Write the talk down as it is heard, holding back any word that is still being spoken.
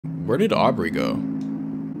Where did Aubrey go?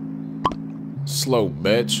 Slow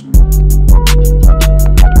bitch.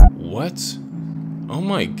 What? Oh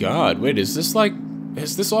my god, wait, is this like...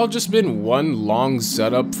 Has this all just been one long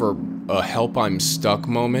setup for a help I'm stuck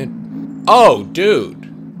moment? Oh,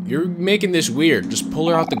 dude. You're making this weird. Just pull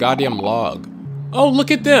her out the goddamn log. Oh, look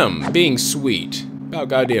at them, being sweet. About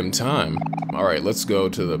goddamn time. Alright, let's go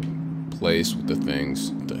to the place with the things.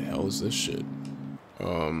 What the hell is this shit?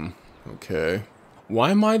 Okay.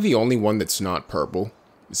 Why am I the only one that's not purple?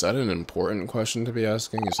 Is that an important question to be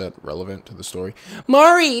asking? Is that relevant to the story?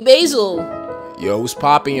 Mari, Basil! Yo, what's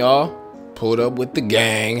poppin', y'all? Pulled up with the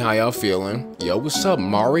gang. How y'all feeling? Yo, what's up,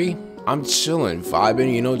 Mari? I'm chillin',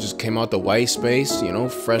 vibing, you know, just came out the white space, you know,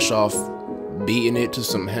 fresh off beating it to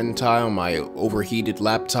some hentai on my overheated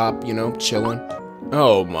laptop, you know, chillin'.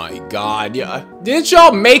 Oh my god, yeah. Didn't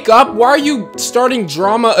y'all make up? Why are you starting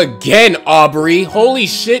drama again, Aubrey? Holy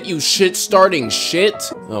shit, you shit starting shit.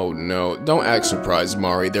 Oh no, don't act surprised,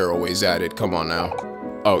 Mari. They're always at it. Come on now.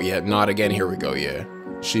 Oh yeah, not again. Here we go, yeah.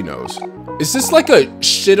 She knows. Is this like a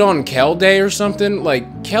shit on Kel day or something?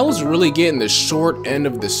 Like, Kel's really getting the short end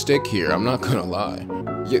of the stick here, I'm not gonna lie.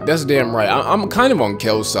 Yeah, that's damn right. I'm kind of on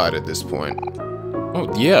Kel's side at this point. Oh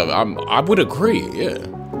yeah, I would agree, yeah.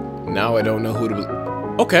 Now I don't know who to...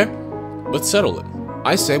 Okay, let's settle it.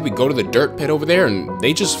 I say we go to the dirt pit over there and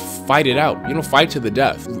they just fight it out. You know, fight to the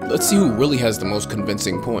death. Let's see who really has the most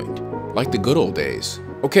convincing point. Like the good old days.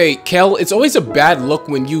 Okay, Kel, it's always a bad look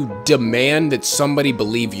when you demand that somebody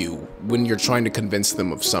believe you when you're trying to convince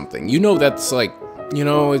them of something. You know, that's like, you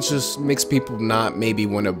know, it just makes people not maybe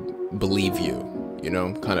want to believe you. You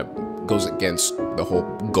know, kind of goes against the whole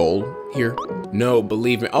goal here. No,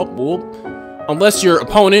 believe me. Oh, well... Unless your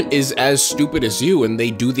opponent is as stupid as you and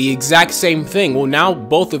they do the exact same thing. Well, now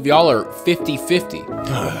both of y'all are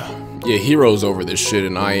 50-50. Yeah, Hero's over this shit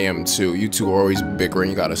and I am too. You two are always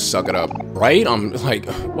bickering, you gotta suck it up. Right? I'm like,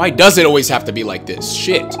 why does it always have to be like this?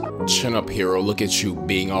 Shit. Chin up, Hero. Look at you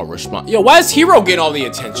being all responsible. Yo, why is Hero getting all the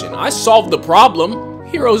attention? I solved the problem.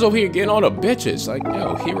 Hero's over here getting all the bitches. Like,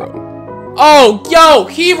 yo, Hero. Oh, yo,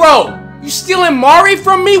 Hero! You stealing Mari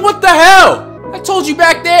from me? What the hell? I told you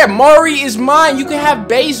back there, Mari is mine. You can have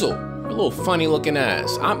Basil. Your little funny looking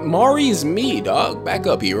ass. Mari is me, dog. Back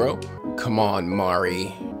up, Hero. Come on,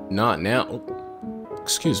 Mari. Not now.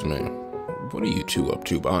 Excuse me. What are you two up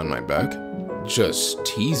to behind my back? Just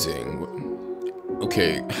teasing.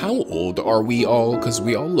 Okay, how old are we all? Because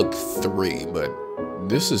we all look 3, but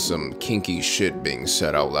this is some kinky shit being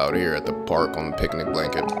said out loud here at the park on the picnic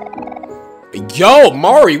blanket. Yo,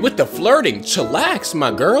 Mari, with the flirting. Chillax,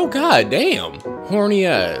 my girl. God damn. Horny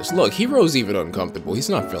ass. Look, Hero's even uncomfortable. He's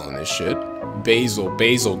not feeling this shit.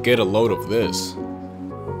 Basil, get a load of this.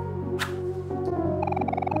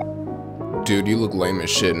 Dude, you look lame as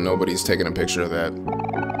shit and nobody's taking a picture of that.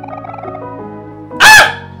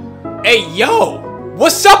 Ah! Hey, yo!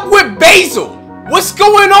 What's up with Basil? What's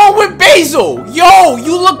going on with Basil? Yo,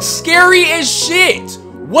 you look scary as shit.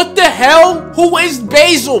 What the hell? Who is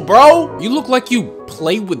Basil, bro? You look like you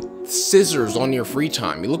play with scissors on your free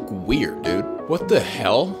time. You look weird, dude. What the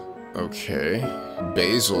hell? Okay.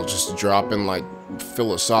 Basil just dropping like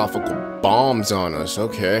philosophical bombs on us.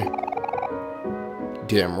 Okay.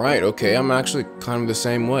 Damn right. Okay, I'm actually kind of the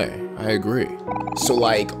same way. I agree. So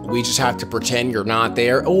like, we just have to pretend you're not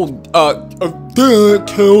there? Oh,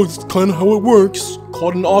 Kel, it's kind of how it works.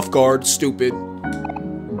 Caught an off guard, stupid.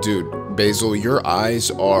 Dude. Basil, your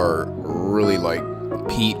eyes are really like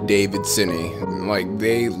Pete Davidson-y. Like,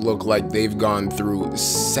 they look like they've gone through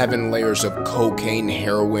 7 layers of cocaine,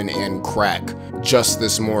 heroin, and crack just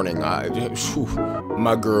this morning.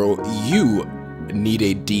 My girl, you need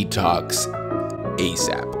a detox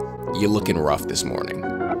ASAP. You're looking rough this morning.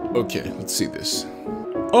 Okay, let's see this.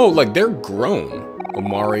 Oh, like they're grown.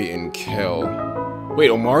 Omori and Kel. Wait,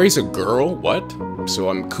 Omari's a girl? What? So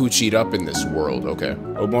I'm coochied up in this world, okay.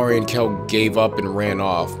 Omori and Kel gave up and ran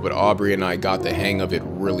off, but Aubrey and I got the hang of it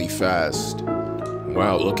really fast.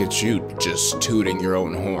 Wow, look at you, just tooting your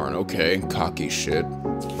own horn. Okay, cocky shit.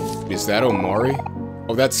 Is that Omori?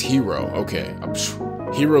 Oh, that's Hero, okay.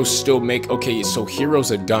 Hero's still okay, so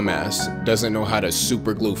Hero's a dumbass. Doesn't know how to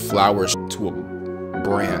super glue flowers to a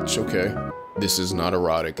branch, okay. This is not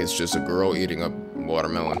erotic, it's just a girl eating a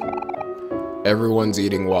watermelon. Everyone's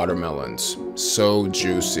eating watermelons. So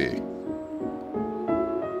juicy.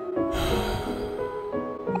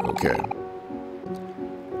 Okay.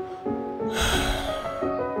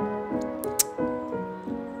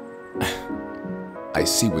 I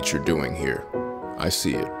see what you're doing here. I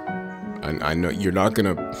see it. I know you're not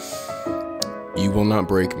gonna... You will not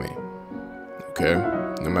break me. Okay?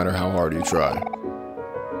 No matter how hard you try.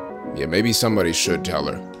 Yeah, maybe somebody should tell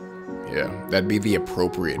her. Yeah, that'd be the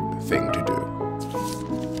appropriate thing to do.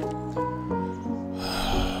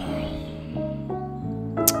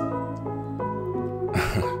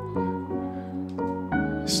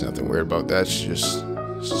 There's nothing weird about that. She's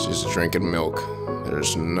just drinking milk.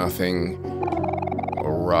 There's nothing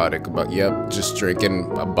erotic about. Yep, just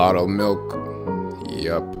drinking a bottle of milk.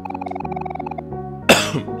 Yep.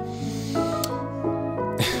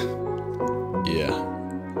 Yeah,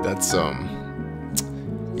 that's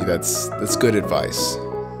good advice.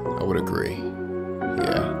 I would agree.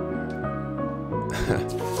 Yeah.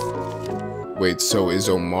 Wait, so is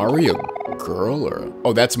Omori a girl or?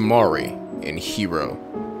 Oh, that's Mari in Hero.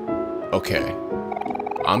 Okay.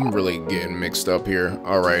 I'm really getting mixed up here.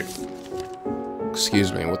 Alright.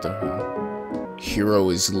 Excuse me, what the hell? Hero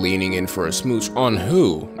is leaning in for a smooch. On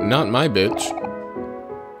who? Not my bitch.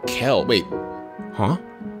 Kel, wait. Huh?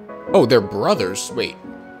 Oh, they're brothers. Wait.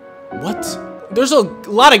 What? There's a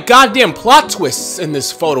lot of goddamn plot twists in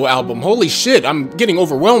this photo album. Holy shit, I'm getting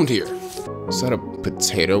overwhelmed here. Is that a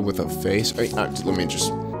potato with a face? Let me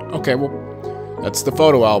just... Okay, well, that's the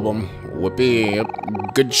photo album. Whoopee.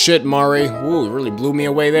 Good shit, Mari. Ooh, you really blew me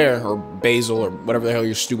away there. Or Basil, or whatever the hell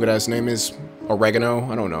your stupid ass name is. Oregano?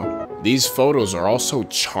 I don't know. These photos are all so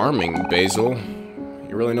charming, Basil.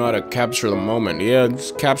 You really know how to capture the moment. Yeah,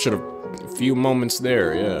 just captured a few moments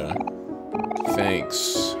there, yeah.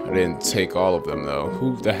 Thanks. I didn't take all of them, though.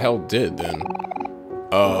 Who the hell did, then?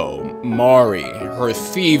 Oh, Mari. Her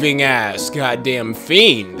thieving ass. Goddamn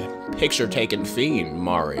fiend. Picture-taking fiend,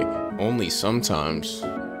 Mari. Only sometimes.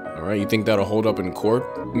 Alright, you think that'll hold up in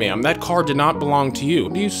court? Ma'am, that car did not belong to you.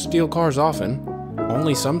 Do you steal cars often?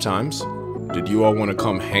 Only sometimes. Did you all want to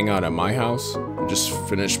come hang out at my house? I just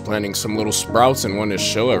finished planting some little sprouts and wanted to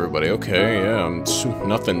show everybody. Okay, yeah,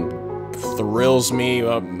 nothing thrills me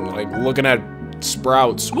like looking at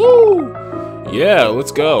sprouts. Woo! Yeah,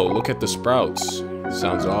 let's go. Look at the sprouts.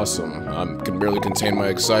 Sounds awesome. I can barely contain my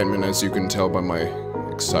excitement, as you can tell by my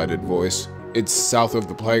excited voice. It's south of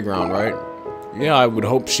the playground, right? Yeah, I would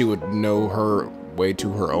hope she would know her way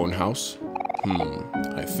to her own house.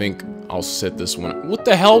 I think I'll sit this one. What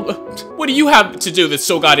the hell? What do you have to do that's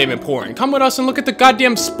so goddamn important? Come with us and look at the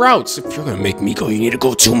goddamn sprouts. If you're gonna make me go, you need to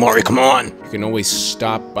go too, Mari, come on. You can always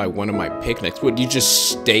stop by one of my picnics. Would you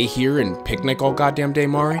just stay here and picnic all goddamn day,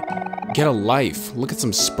 Mari? Get a life. Look at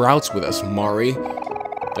some sprouts with us, Mari.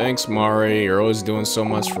 Thanks, Mari. You're always doing so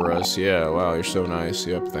much for us. Yeah, wow, you're so nice.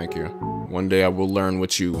 Yep, thank you. One day I will learn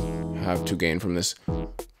what you have to gain from this.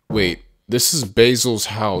 Wait, this is Basil's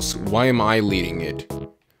house. Why am I leading it?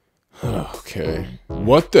 Okay.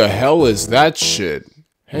 What the hell is that shit?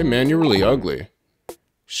 Hey man, you're really ugly.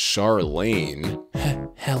 Charlene.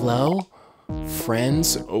 Hello?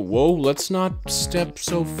 Friends? Oh, whoa, let's not step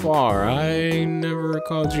so far. I never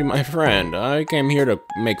called you my friend. I came here to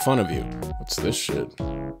make fun of you. What's this shit?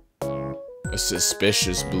 A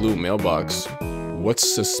suspicious blue mailbox.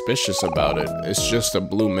 What's suspicious about it? It's just a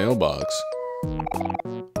blue mailbox.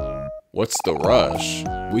 What's the rush?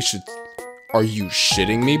 We should... Are you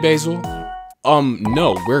shitting me, Basil?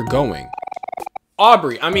 No, we're going.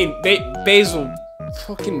 Aubrey, I mean, Basil,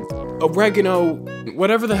 fucking oregano,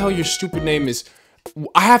 whatever the hell your stupid name is.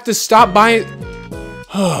 I have to stop by.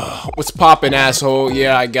 What's poppin', asshole?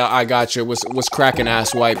 Yeah, I got you. What's crackin',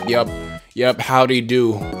 asswipe? Yep, howdy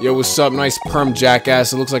do. Yo, what's up, nice perm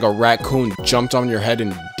jackass? It looks like a raccoon jumped on your head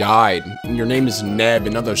and died. And your name is Neb,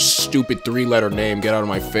 another stupid 3-letter name. Get out of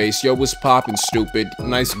my face. Yo, what's poppin', stupid?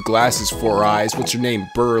 Nice glasses, 4 eyes. What's your name?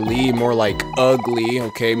 Burly, more like ugly.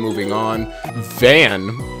 Okay, moving on. Van?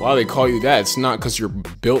 Why they call you that? It's not because you're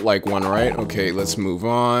built like one, right? Okay, let's move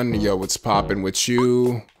on. Yo, what's poppin' with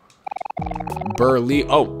you? Burly.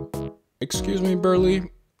 Oh, excuse me, Burly.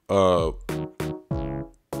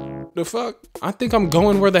 The fuck? I think I'm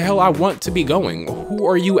going where the hell I want to be going. Who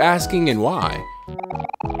are you asking and why?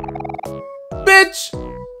 Bitch!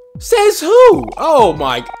 Says who? Oh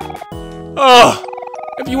my... Ugh!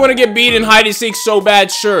 If you want to get beat in hide and seek so bad,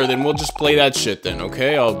 sure, then we'll just play that shit then,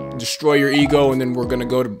 okay? I'll destroy your ego and then we're gonna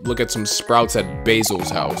go to look at some sprouts at Basil's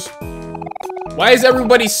house. Why is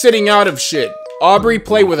everybody sitting out of shit? Aubrey,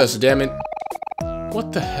 play with us, damn it.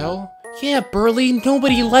 What the hell? Yeah, Burly,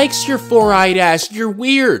 nobody likes your 4-eyed ass. You're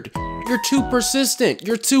weird. You're too persistent.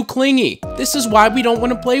 You're too clingy. This is why we don't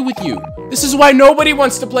want to play with you. This is why nobody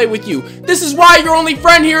wants to play with you. This is why your only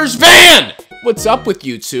friend here is Van! What's up with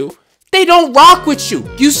you two? They don't rock with you.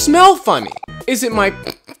 You smell funny. Is it my...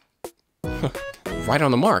 Right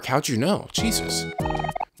on the mark. How'd you know? Jesus.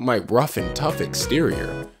 My rough and tough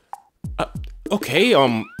exterior. Okay,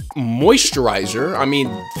 Moisturizer? I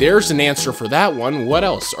mean, there's an answer for that one. What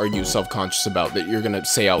else are you self-conscious about that you're gonna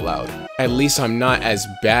say out loud? At least I'm not as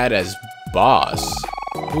bad as Boss.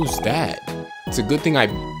 Who's that? It's a good thing I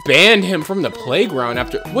banned him from the playground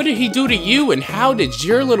after— What did he do to you, and how did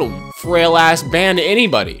your little frail ass ban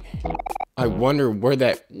anybody? I wonder where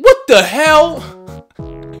that— What the hell?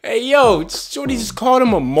 Hey yo, Shorty just called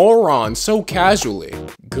him a moron so casually.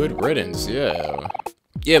 Good riddance, yeah.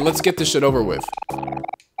 Yeah, let's get this shit over with.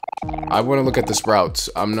 I want to look at the sprouts.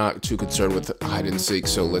 I'm not too concerned with hide and seek,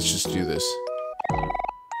 so let's just do this.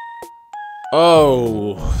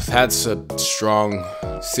 Oh, that's a strong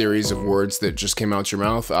series of words that just came out your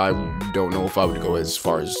mouth. I don't know if I would go as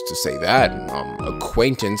far as to say that.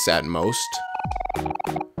 Acquaintance at most.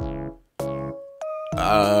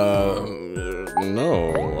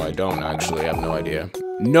 No, I don't actually. I have no idea.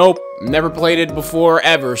 Nope, never played it before,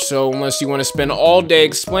 ever, so unless you want to spend all day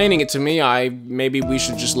explaining it to me, maybe we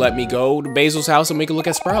should just let me go to Basil's house and we can look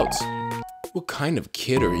at sprouts. What kind of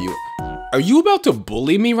kid are you? Are you about to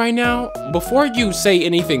bully me right now? Before you say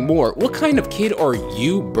anything more, what kind of kid are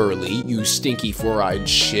you, Burly, you stinky four-eyed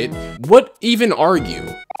shit? What even are you?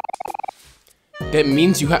 That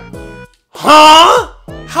means you have— Huh?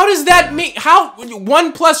 How does that mean— how—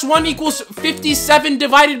 1 + 1 = 57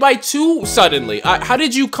 divided by 2 suddenly? How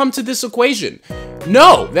did you come to this equation?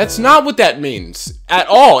 No, that's not what that means at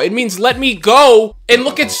all. It means let me go and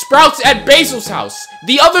look at sprouts at Basil's house.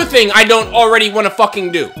 The other thing I don't already want to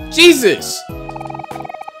fucking do. Jesus.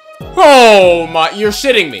 Oh my— You're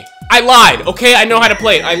shitting me. I lied, okay? I know how to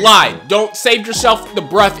play it. I lied. Don't save yourself the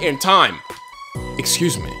breath and time.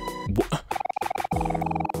 Excuse me.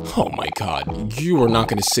 Oh my god, you are not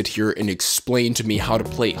gonna sit here and explain to me how to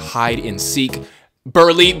play hide and seek.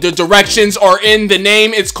 Burly, the directions are in the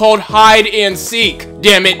name. It's called hide and seek.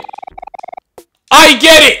 Damn it. I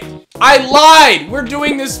get it. I lied. We're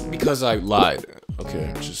doing this because I lied.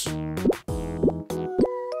 Okay, just—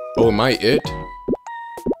 Oh, am I it?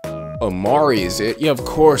 Omori is it? Yeah, of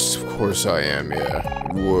course I am, yeah.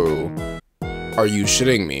 Whoa. Are you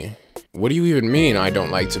shitting me? What do you even mean I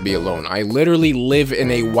don't like to be alone? I literally live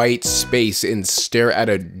in a white space and stare at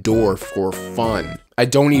a door for fun. I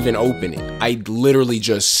don't even open it. I literally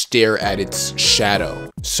just stare at its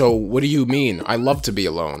shadow. So what do you mean? I love to be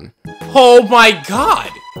alone. Oh my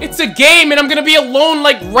god! It's a game and I'm gonna be alone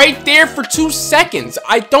like right there for 2 seconds.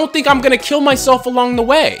 I don't think I'm gonna kill myself along the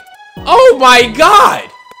way. Oh my god!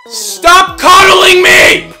 Stop coddling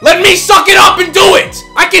me! Let me suck it up and do it!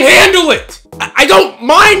 I can handle it! I don't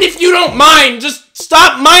mind if you don't mind. Just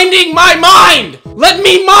stop minding my mind. Let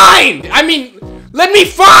me mind. I mean, let me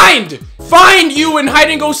find you and hide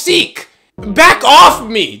and go seek. Back off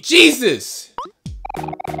me, Jesus.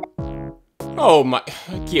 Oh my,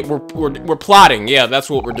 yeah, we're plotting. Yeah, that's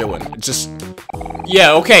what we're doing. Just,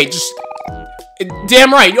 yeah, okay, just,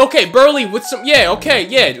 damn right. Okay, Burly with some, yeah, okay,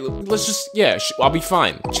 yeah. Let's just, yeah, I'll be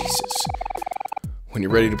fine. Jesus. When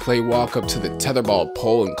you're ready to play, walk up to the tetherball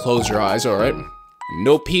pole and close your eyes, alright?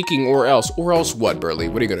 No peeking or else. Or else what, Burly?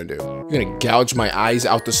 What are you gonna do? You're gonna gouge my eyes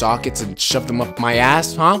out the sockets and shove them up my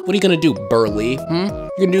ass, huh? What are you gonna do, Burly? You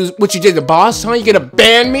gonna do what you did to Boss, huh? You gonna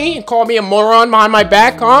ban me and call me a moron behind my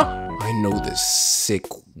back, huh? I know the sick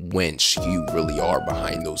wench you really are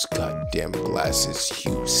behind those goddamn glasses,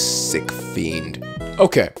 you sick fiend.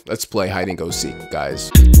 Okay, let's play hide and go seek, guys.